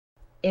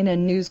In a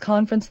news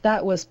conference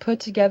that was put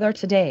together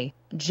today,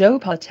 Joe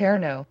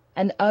Paterno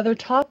and other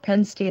top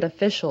Penn State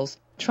officials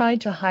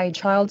tried to hide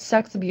child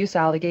sex abuse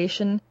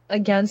allegation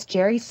against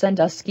Jerry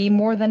Sandusky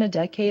more than a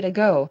decade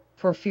ago,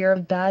 for fear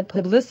of bad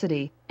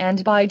publicity,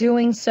 and by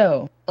doing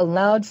so,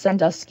 allowed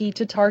Sandusky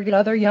to target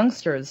other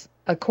youngsters,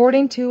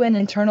 according to an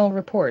internal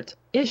report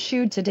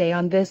issued today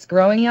on this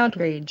growing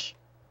outrage.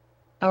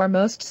 Our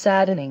most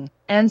saddening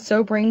and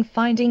sobering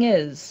finding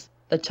is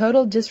the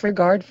total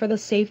disregard for the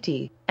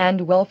safety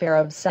and welfare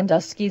of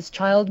Sandusky's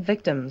child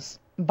victims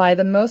by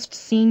the most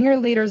senior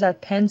leaders at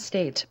Penn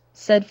State,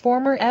 said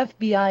former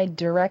FBI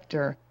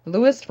Director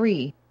Louis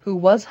Freeh, who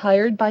was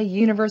hired by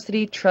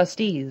university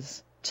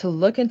trustees to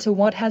look into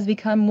what has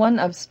become one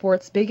of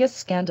sports' biggest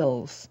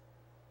scandals.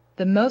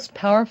 The most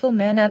powerful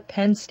man at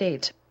Penn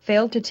State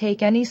failed to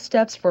take any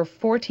steps for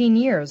 14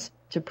 years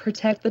to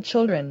protect the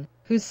children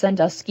who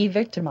Sandusky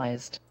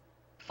victimized.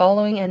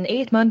 Following an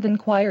 8-month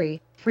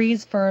inquiry,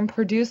 Freeh's firm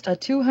produced a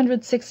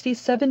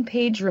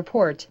 267-page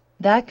report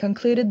that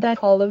concluded that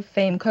Hall of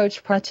Fame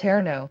coach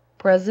Paterno,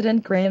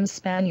 President Graham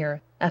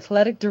Spanier,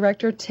 Athletic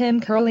Director Tim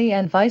Curley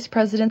and Vice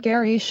President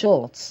Gary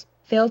Schultz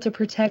failed to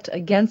protect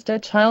against a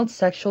child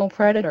sexual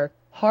predator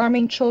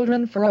harming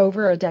children for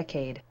over a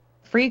decade.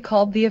 Freeh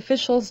called the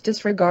officials'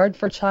 disregard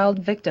for child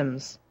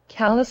victims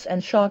callous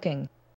and shocking.